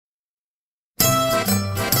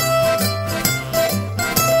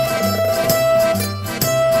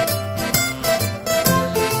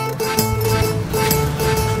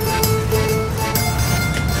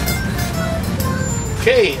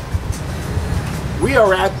We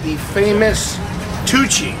are at the famous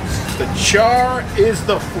Tucci's. The char is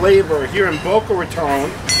the flavor here in Boca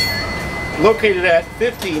Raton, located at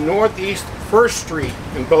 50 Northeast 1st Street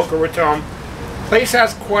in Boca Raton. Place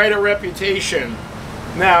has quite a reputation.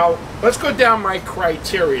 Now, let's go down my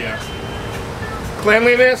criteria.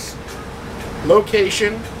 Cleanliness,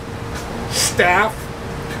 location, staff,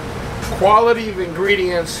 quality of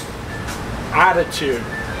ingredients, attitude.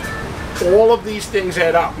 All of these things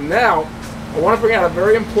add up. Now, I want to bring out a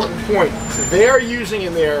very important point. They're using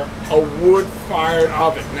in there a wood-fired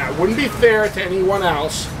oven. Now, it wouldn't be fair to anyone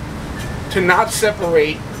else to not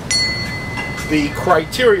separate the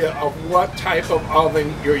criteria of what type of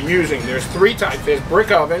oven you're using. There's three types. There's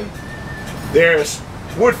brick oven, there's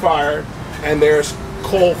wood-fired, and there's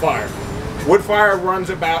coal-fired. Wood-fired runs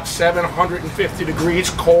about 750 degrees.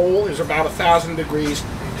 Coal is about 1,000 degrees.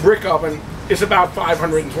 Brick oven is about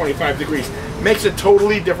 525 degrees. Makes a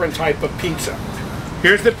totally different type of pizza.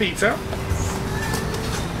 Here's the pizza.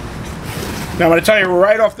 Now I'm going to tell you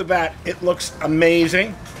right off the bat, it looks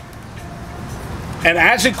amazing. And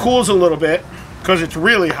as it cools a little bit, because it's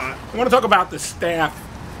really hot, I want to talk about the staff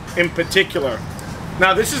in particular.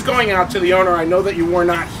 Now this is going out to the owner. I know that you were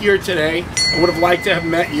not here today. I would have liked to have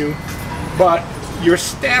met you, but your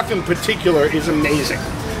staff in particular is amazing.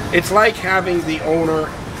 It's like having the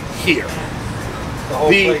owner here. The whole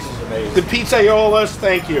place is amazing. The pizzaiolas,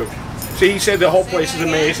 thank you. See, he said the whole place is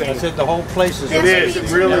amazing. I said the whole place is amazing. It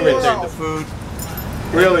is. It really is. The food.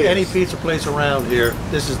 Really Any pizza place around here,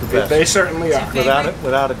 this is the best. They certainly are.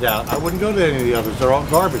 Without a doubt. I wouldn't go to any of the others. They're all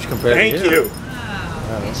garbage compared to here. Thank you.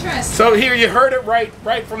 Interesting. So here, you heard it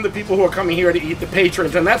right from the people who are coming here to eat, the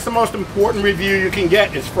patrons. And that's the most important review you can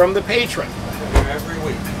get, is from the patron. Every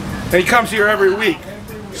week. And he comes here every week.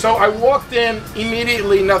 So I walked in,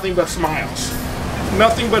 immediately nothing but smiles.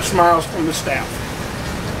 Nothing but smiles from the staff.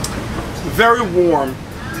 Very warm,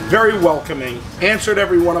 very welcoming, answered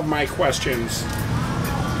every one of my questions.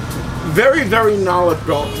 Very, very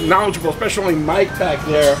knowledgeable, especially Mike back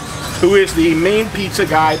there, who is the main pizza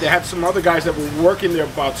guy. They have some other guys that were working their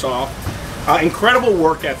butts off. Incredible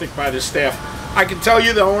work ethic by the staff. I can tell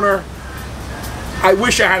you, the owner, I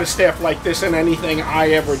wish I had a staff like this in anything I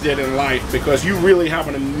ever did in life, because you really have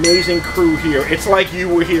an amazing crew here. It's like you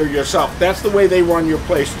were here yourself. That's the way they run your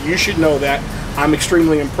place. You should know that. I'm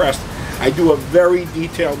extremely impressed. I do a very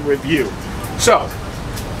detailed review. So,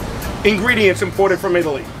 ingredients imported from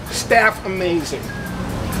Italy. Staff amazing.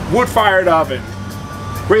 Wood-fired oven.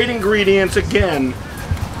 Great ingredients again.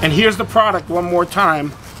 And here's the product one more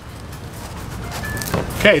time.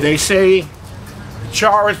 Okay, they say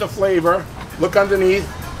char is the flavor. Look underneath.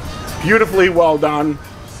 Beautifully well done.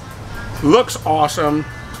 Looks awesome.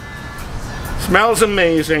 Smells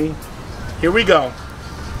amazing. Here we go.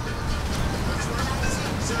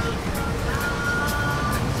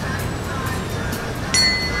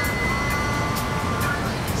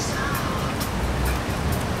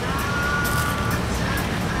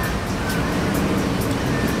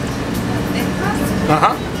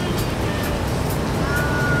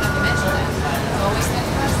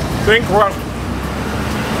 Thin crust.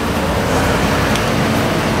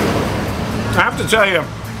 I have to tell you,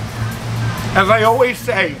 as I always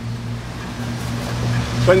say,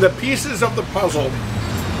 when the pieces of the puzzle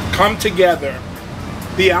come together,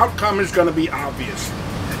 the outcome is going to be obvious.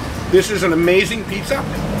 This is an amazing pizza.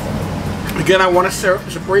 Again, I want to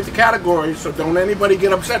separate the categories, so don't anybody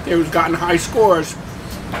get upset there who's gotten high scores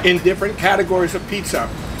in different categories of pizza.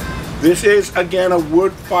 This is, again, a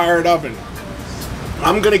wood-fired oven.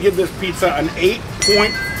 I'm going to give this pizza an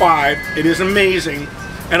 8.5. It is amazing.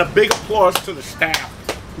 And a big applause to the staff.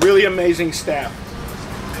 Really amazing staff.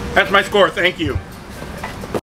 That's my score. Thank you.